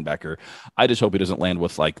talented linebacker. I just hope he doesn't land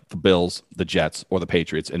with the Bills, the Jets, or the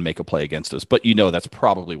Patriots and make a play against us. But that's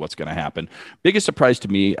probably what's going to happen. Biggest surprise to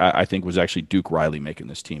me, I think, was actually Duke Riley making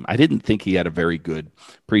this team. I didn't think he had a very good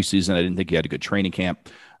preseason. I didn't think he had a good training camp.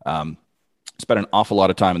 Spent an awful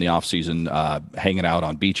lot of time in the offseason hanging out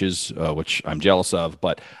on beaches, which I'm jealous of,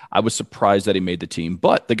 but I was surprised that he made the team.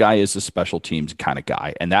 But the guy is a special teams kind of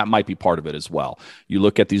guy, and that might be part of it as well. You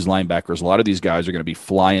look at these linebackers, a lot of these guys are going to be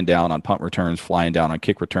flying down on punt returns, flying down on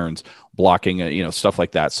kick returns, blocking, stuff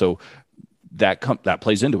like that. So that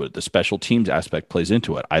plays into it. The special teams aspect plays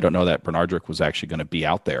into it. I don't know that Benardrick was actually going to be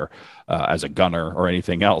out there as a gunner or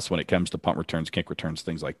anything else when it comes to punt returns, kick returns,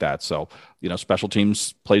 things like that. So, special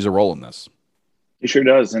teams plays a role in this. It sure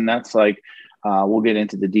does. And that's we'll get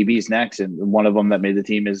into the DBs next. And one of them that made the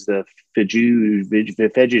team is the Fedju.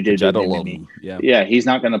 Yeah. He's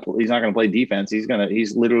not going to play defense.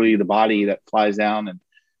 He's literally the body that flies down and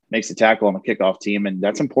makes the tackle on the kickoff team. And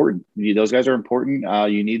that's important. Those guys are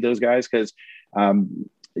important. You need those guys because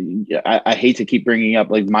I hate to keep bringing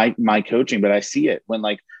up my coaching, but I see it when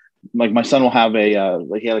my son will have he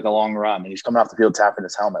had a long run and he's coming off the field tapping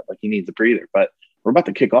his helmet. He needs a breather, but we're about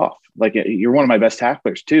to kick off. You're one of my best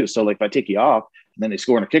tacklers too. So if I take you off and then they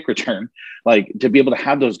score in a kick return, to be able to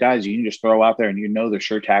have those guys you can just throw out there and they're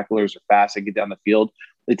sure tacklers, are fast, they get down the field.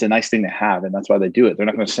 It's a nice thing to have. And that's why they do it. They're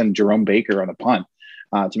not going to send Jerome Baker on a punt.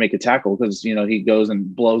 to make a tackle because, he goes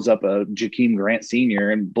and blows up a Jakeem Grant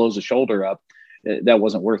Sr. and blows a shoulder up. That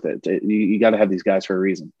wasn't worth it. You got to have these guys for a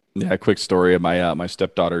reason. Yeah, quick story. My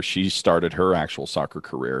stepdaughter, she started her actual soccer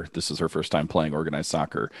career. This is her first time playing organized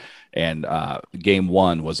soccer. And game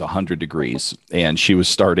one was 100 degrees. And she was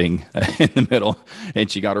starting in the middle.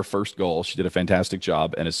 And she got her first goal. She did a fantastic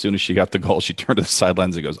job. And as soon as she got the goal, she turned to the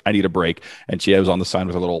sidelines and goes, "I need a break." And she was on the side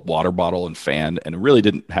with a little water bottle and fan and really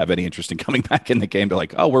didn't have any interest in coming back in the game. They're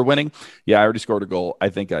like, "Oh, we're winning? Yeah, I already scored a goal. I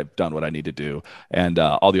think I've done what I need to do." And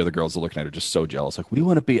all the other girls are looking at her just so jealous. Like, we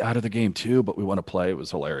want to be out of the game too, but we want to play. It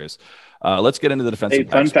was hilarious. Let's get into the defensive.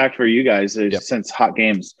 Fun fact for you guys is since hot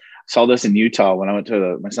games, saw this in Utah when I went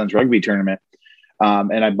to my son's rugby tournament,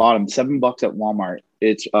 and I bought him $7 at Walmart.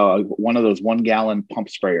 It's one of those 1 gallon pump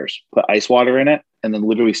sprayers. Put ice water in it and then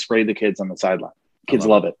literally spray the kids on the sideline. Kids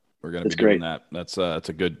love it. We're going to be doing that. That's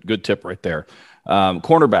a good tip right there.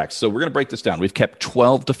 Cornerbacks. So we're going to break this down. We've kept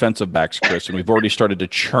 12 defensive backs, Chris, and we've already started to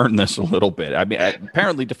churn this a little bit. I mean,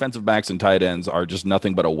 apparently defensive backs and tight ends are just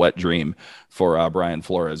nothing but a wet dream for Brian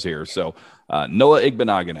Flores here. So Noah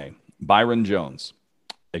Igbenogany, Byron Jones,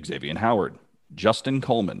 Xavier Howard, Justin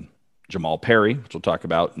Coleman, Jamal Perry, which we'll talk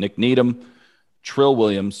about, Nick Needham, Trill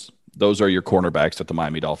Williams. Those are your cornerbacks that the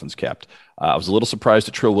Miami Dolphins kept. I was a little surprised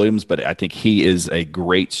at Trill Williams, but I think he is a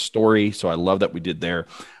great story. So I love that we did there.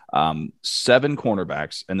 7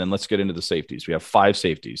 cornerbacks, and then let's get into the safeties. We have 5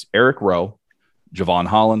 safeties: Eric Rowe, Javon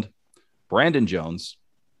Holland, Brandon Jones,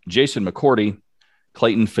 Jason McCourty,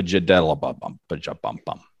 Clayton Fajadela.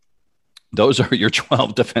 Those are your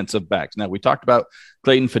 12 defensive backs. Now, we talked about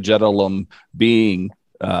Clayton Fajadela being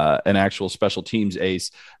an actual special teams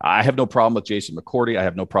ace. I have no problem with Jason McCourty. I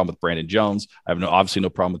have no problem with Brandon Jones. I have obviously no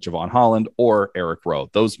problem with Javon Holland or Eric Rowe.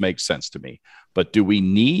 Those make sense to me. But do we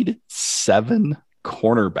need 7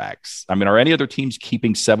 cornerbacks? I mean, are any other teams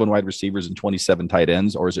keeping 7 wide receivers and 27 tight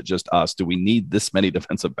ends, or is it just us? Do we need this many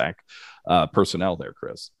defensive back personnel there,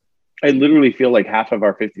 Chris? I literally feel like half of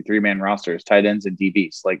our 53-man roster is tight ends and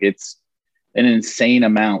DBs. Like, it's an insane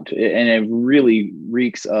amount, and it really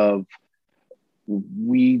reeks of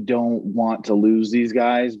we don't want to lose these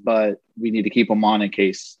guys, but we need to keep them on in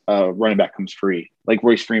case running back comes free, like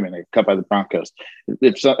Royce Freeman, they cut by the Broncos.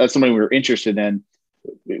 If that's somebody we were interested in,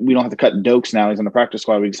 we don't have to cut Dokes now. He's on the practice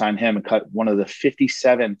squad. We can sign him and cut one of the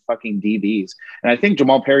 57 fucking DBs. And I think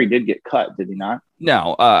Jamal Perry did get cut, did he not?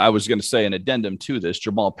 No, I was going to say an addendum to this.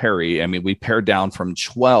 Jamal Perry, I mean, we pared down from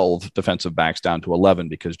 12 defensive backs down to 11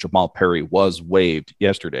 because Jamal Perry was waived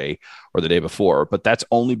yesterday or the day before. But that's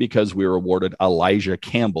only because we were awarded Elijah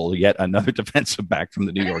Campbell, yet another defensive back from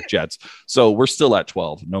the New York Jets. So we're still at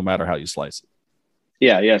 12, no matter how you slice it.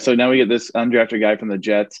 Yeah. So now we get this undrafted guy from the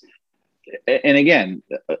Jets. And again,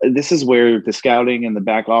 this is where the scouting and the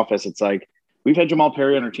back office, it's like, we've had Jamal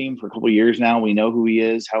Perry on our team for a couple of years now. We know who he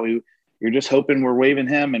is, you're just hoping we're waiving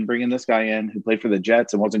him and bringing this guy in who played for the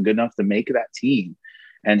Jets and wasn't good enough to make that team.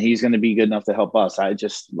 And he's going to be good enough to help us.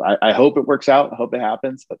 I hope it works out. I hope it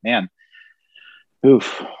happens, but man,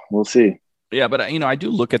 we'll see. Yeah, but I do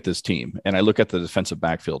look at this team and I look at the defensive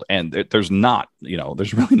backfield, and there's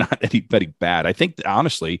really not anybody bad. I think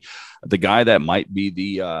honestly, the guy that might be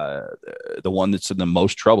the one that's in the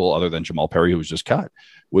most trouble, other than Jamal Perry, who was just cut,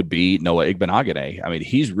 would be Noah Igbenogany. I mean,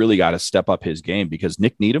 he's really got to step up his game because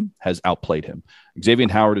Nick Needham has outplayed him. Xavier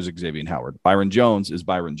Howard is Xavier Howard. Byron Jones is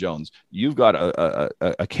Byron Jones. You've got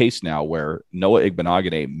a case now where Noah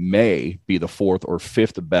Igbenogany may be the 4th or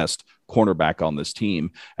 5th best cornerback on this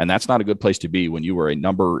team, and that's not a good place to be when you were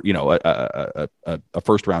a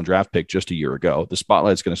first round draft pick just a year ago. The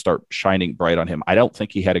spotlight's going to start shining bright on him. I don't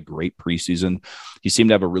think he had a great preseason. He seemed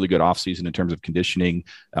to have a really good offseason in terms of conditioning,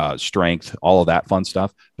 strength, all of that fun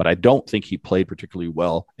stuff, but I don't think he played particularly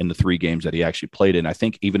well in the 3 games that he actually played in. I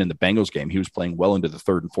think even in the Bengals game, he was playing well into the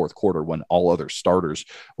 3rd and 4th quarter when all other starters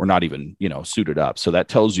were not even suited up. So that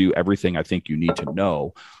tells you everything I think you need to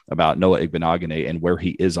know about Noah Igbenogany and where he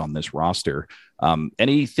is on this roster.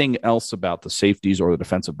 Anything else about the safeties or the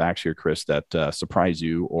defensive backs here, Chris, that surprise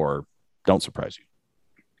you or don't surprise you?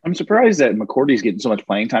 I'm surprised that McCourty's getting so much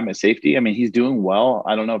playing time at safety. I mean, he's doing well.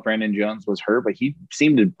 I don't know if Brandon Jones was hurt, but he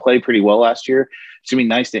seemed to play pretty well last year. It's going to be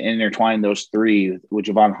nice to intertwine those 3 with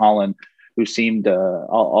Javon Holland, who seemed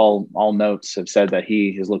all notes have said that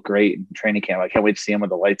he has looked great in training camp. I can't wait to see him with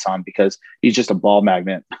the lights on because he's just a ball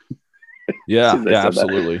magnet. Yeah,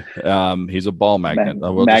 absolutely. He's a ball magnet.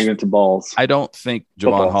 Magnet to balls. I don't think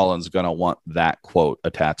Javon Holland's going to want that quote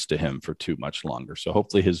attached to him for too much longer. So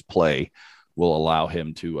hopefully his play will allow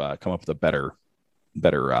him to come up with a better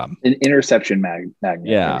an interception magnet.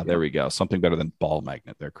 Yeah, there we go. Something better than ball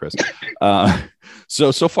magnet there, Chris.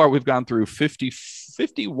 So far we've gone through 54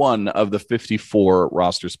 51 of the 54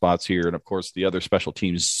 roster spots here. And of course, the other special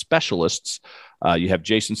teams specialists, you have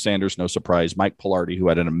Jason Sanders, no surprise, Mike Pilardi, who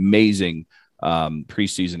had an amazing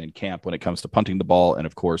preseason in camp when it comes to punting the ball. And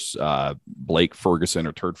of course, Blake Ferguson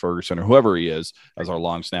or Turd Ferguson or whoever he is as our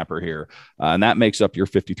long snapper here. And that makes up your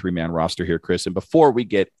 53-man roster here, Chris. And before we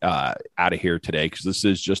get out of here today, because this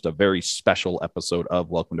is just a very special episode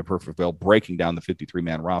of Welcome to Perfectville, breaking down the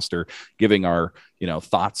 53-man roster, giving our,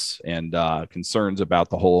 thoughts and concerns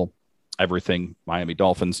about the whole everything Miami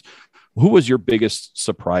Dolphins. Who was your biggest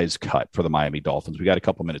surprise cut for the Miami Dolphins? We got a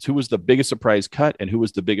couple minutes. Who was the biggest surprise cut and who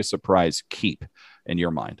was the biggest surprise keep in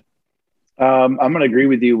your mind? I'm going to agree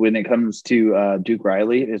with you when it comes to Duke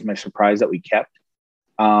Riley is my surprise that we kept.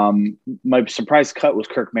 My surprise cut was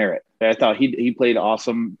Kirk Merritt. I thought he played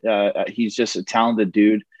awesome. He's just a talented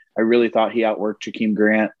dude. I really thought he outworked Jakeem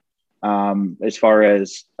Grant. As far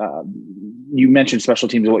as you mentioned special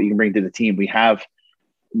teams and what you can bring to the team, we have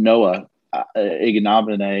Noah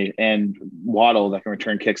Ignabene and Waddle that can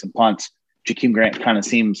return kicks and punts. Jakeem Grant kind of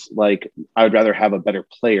seems like I would rather have a better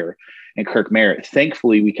player in Kirk Merritt.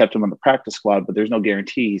 Thankfully, we kept him on the practice squad, but there's no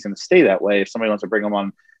guarantee he's going to stay that way if somebody wants to bring him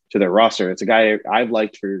on to their roster. It's a guy I've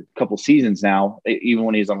liked for a couple seasons now, even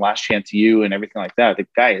when he's on Last Chance U and everything like that. The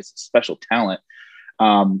guy is a special talent.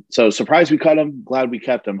 So surprised we cut him. Glad we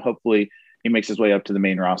kept him. Hopefully he makes his way up to the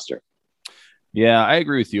main roster. Yeah, I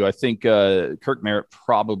agree with you. I think Kirk Merritt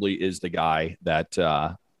probably is the guy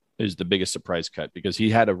that is the biggest surprise cut because he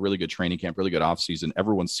had a really good training camp, really good offseason.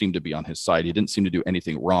 Everyone seemed to be on his side. He didn't seem to do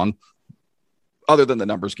anything wrong other than the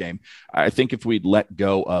numbers game. I think if we'd let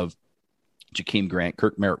go of Jakeem Grant,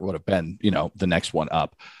 Kirk Merritt would have been, the next one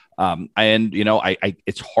up.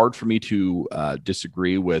 It's hard for me to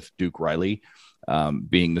disagree with Duke Riley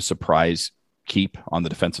being the surprise keep on the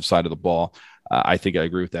defensive side of the ball. I think I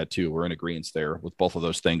agree with that too. We're in agreement there with both of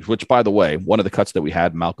those things, which, by the way, one of the cuts that we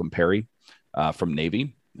had, Malcolm Perry from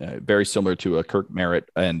Navy, very similar to a Kirk Merritt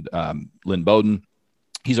and Lynn Bowden.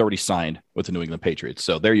 He's already signed with the New England Patriots.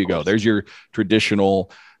 So there you go. There's your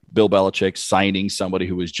traditional Bill Belichick signing somebody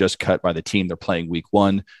who was just cut by the team they're playing week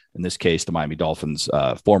one. In this case, the Miami Dolphins,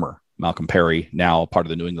 former Malcolm Perry, now part of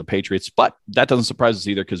the New England Patriots. But that doesn't surprise us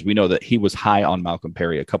either because we know that he was high on Malcolm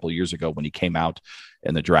Perry a couple of years ago when he came out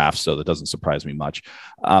in the draft. So that doesn't surprise me much.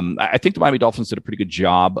 I think the Miami Dolphins did a pretty good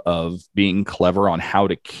job of being clever on how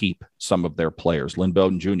to keep some of their players. Lynn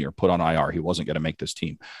Bowden Jr. put on IR. He wasn't going to make this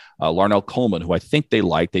team. Larnell Coleman, who I think they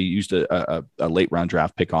liked, they used a late round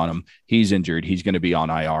draft pick on him. He's injured. He's going to be on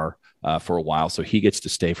IR for a while. So he gets to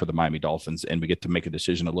stay for the Miami Dolphins and we get to make a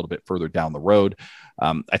decision a little bit further down the road.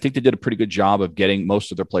 I think they did a pretty good job of getting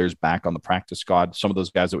most of their players back on the practice squad. Some of those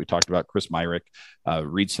guys that we talked about, Chris Myrick,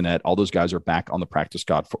 Reed Sinnett, all those guys are back on the practice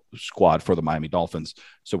squad for the Miami Dolphins.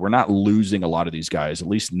 So we're not losing a lot of these guys, at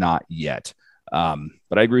least not yet.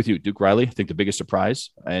 But I agree with you, Duke Riley, I think the biggest surprise.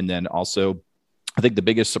 And then also, I think the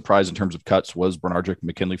biggest surprise in terms of cuts was Bernardrick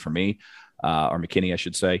McKinley for me, or McKinney, I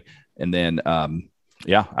should say. And then,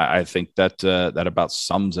 I think that about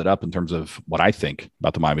sums it up in terms of what I think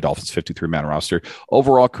about the Miami Dolphins 53-man roster.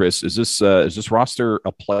 Overall, Chris, is this roster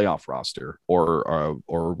a playoff roster or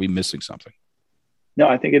are we missing something? No,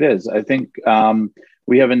 I think it is. I think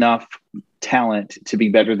we have enough talent to be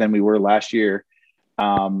better than we were last year.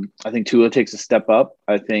 I think Tua takes a step up.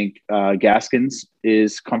 I think Gaskins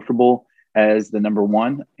is comfortable as the number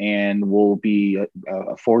one and will be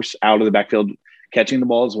a force out of the backfield catching the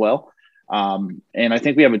ball as well. And I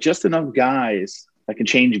think we have just enough guys that can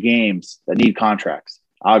change games that need contracts.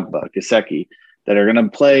 Agba, Gesicki, that are going to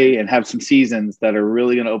play and have some seasons that are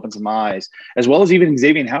really going to open some eyes, as well as even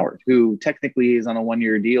Xavier Howard, who technically is on a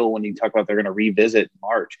one-year deal when you talk about they're going to revisit in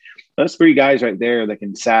March. Those three guys right there that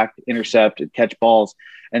can sack, intercept, and catch balls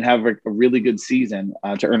and have a really good season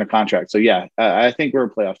to earn a contract. So, I think we're a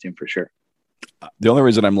playoff team for sure. The only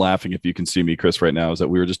reason I'm laughing, if you can see me, Chris, right now, is that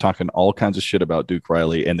we were just talking all kinds of shit about Duke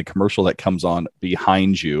Riley, and the commercial that comes on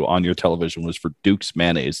behind you on your television was for Duke's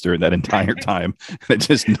mayonnaise during that entire time. It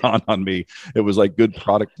just dawned on me. It was like good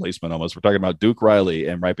product placement almost. We're talking about Duke Riley,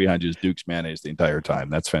 and right behind you is Duke's mayonnaise the entire time.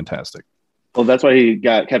 That's fantastic. Well, that's why he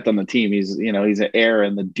got kept on the team. He's an heir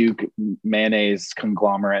in the Duke mayonnaise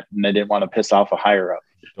conglomerate, and they didn't want to piss off a higher up.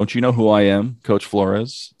 Don't you know who I am, Coach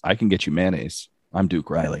Flores? I can get you mayonnaise. I'm Duke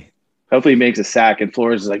Riley. Hopefully he makes a sack and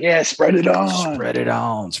Flores is like, yeah, spread it on. Spread it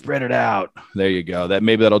on. Spread it out. There you go. That'll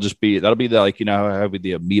be the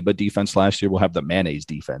the amoeba defense last year. We'll have the mayonnaise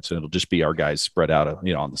defense, and it'll just be our guys spread out,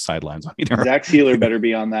 on the sidelines. Zach Sealer better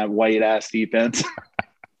be on that white ass defense.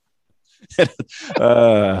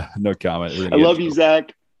 No comment. I love you,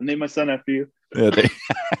 Zach. I named my son after you.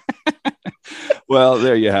 Well,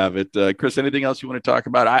 there you have it. Chris, anything else you want to talk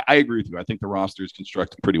about? I agree with you. I think the roster is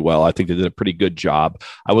constructed pretty well. I think they did a pretty good job.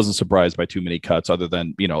 I wasn't surprised by too many cuts other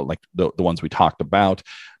than, like the ones we talked about.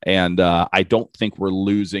 And I don't think we're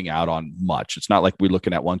losing out on much. It's not like we're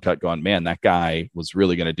looking at one cut going, man, that guy was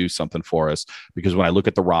really going to do something for us. Because when I look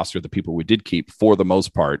at the roster, the people we did keep, for the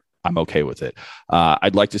most part, I'm okay with it.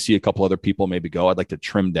 I'd like to see a couple other people maybe go. I'd like to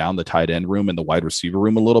trim down the tight end room and the wide receiver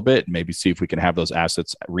room a little bit and maybe see if we can have those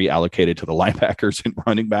assets reallocated to the linebackers and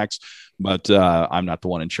running backs. But I'm not the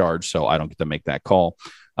one in charge, so I don't get to make that call.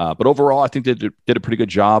 But overall, I think they did a pretty good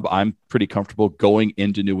job. I'm pretty comfortable going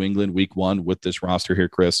into New England week 1 with this roster here,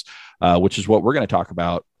 Chris, which is what we're going to talk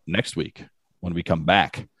about next week when we come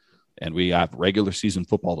back. And we have regular season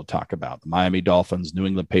football to talk about. The Miami Dolphins, New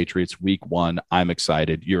England Patriots, week 1. I'm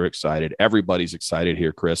excited. You're excited. Everybody's excited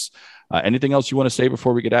here, Chris. Anything else you want to say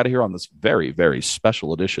before we get out of here on this very, very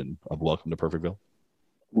special edition of Welcome to Perfectville?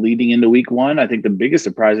 Leading into week 1, I think the biggest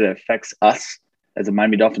surprise that affects us as a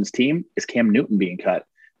Miami Dolphins team is Cam Newton being cut.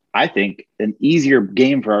 I think an easier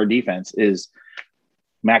game for our defense is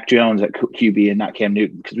Mac Jones at QB and not Cam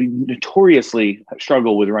Newton, because we notoriously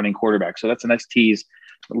struggle with running quarterback. So that's a nice tease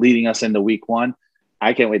leading us into week 1.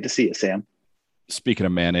 I can't wait to see it, Sam. Speaking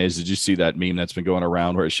of mayonnaise, did you see that meme that's been going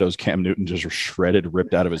around where it shows Cam Newton just shredded,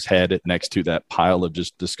 ripped out of his head next to that pile of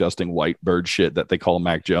just disgusting white bird shit that they call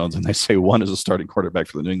Mac Jones? And they say one is a starting quarterback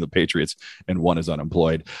for the New England Patriots and one is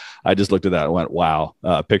unemployed. I just looked at that and went, wow,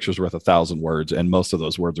 picture's worth 1,000 words. And most of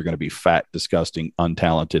those words are going to be fat, disgusting,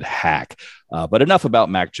 untalented hack. But enough about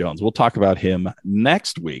Mac Jones. We'll talk about him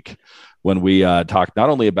next week when we talk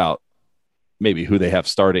not only about maybe who they have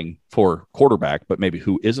starting for quarterback, but maybe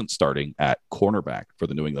who isn't starting at cornerback for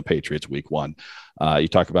the New England Patriots week 1. You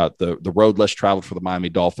talk about the road less traveled for the Miami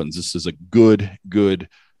Dolphins. This is a good,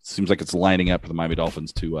 seems like it's lining up for the Miami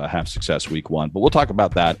Dolphins to have success week 1. But we'll talk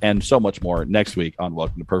about that and so much more next week on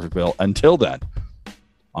Welcome to Perfectville. Until then,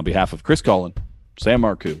 on behalf of Chris Cullen, Sam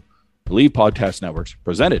Marcoux, Believe Podcast Networks,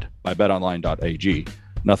 presented by betonline.ag,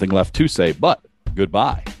 nothing left to say but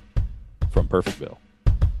goodbye from Perfectville.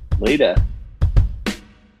 Later.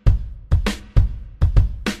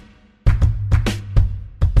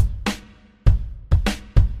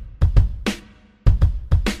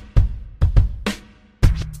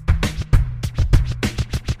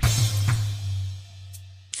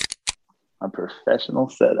 A professional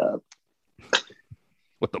setup.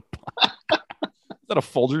 What the? Is that a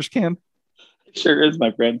Folgers can? It sure is, my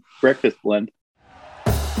friend. Breakfast blend.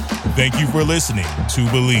 Thank you for listening to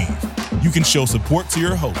Believe. You can show support to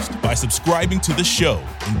your host by subscribing to the show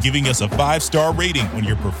and giving us a 5-star rating on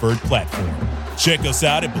your preferred platform. Check us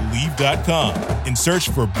out at Believe.com and search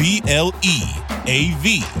for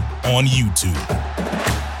BLEAV on YouTube.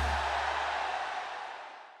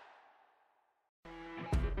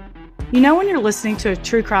 You know when you're listening to a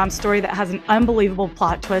true crime story that has an unbelievable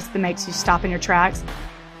plot twist that makes you stop in your tracks?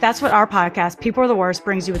 That's what our podcast, People Are the Worst,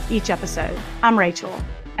 brings you with each episode. I'm Rachel.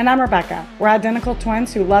 And I'm Rebecca. We're identical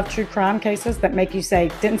twins who love true crime cases that make you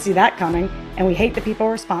say, didn't see that coming, and we hate the people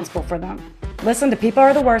responsible for them. Listen to People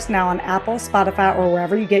Are the Worst now on Apple, Spotify, or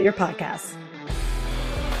wherever you get your podcasts.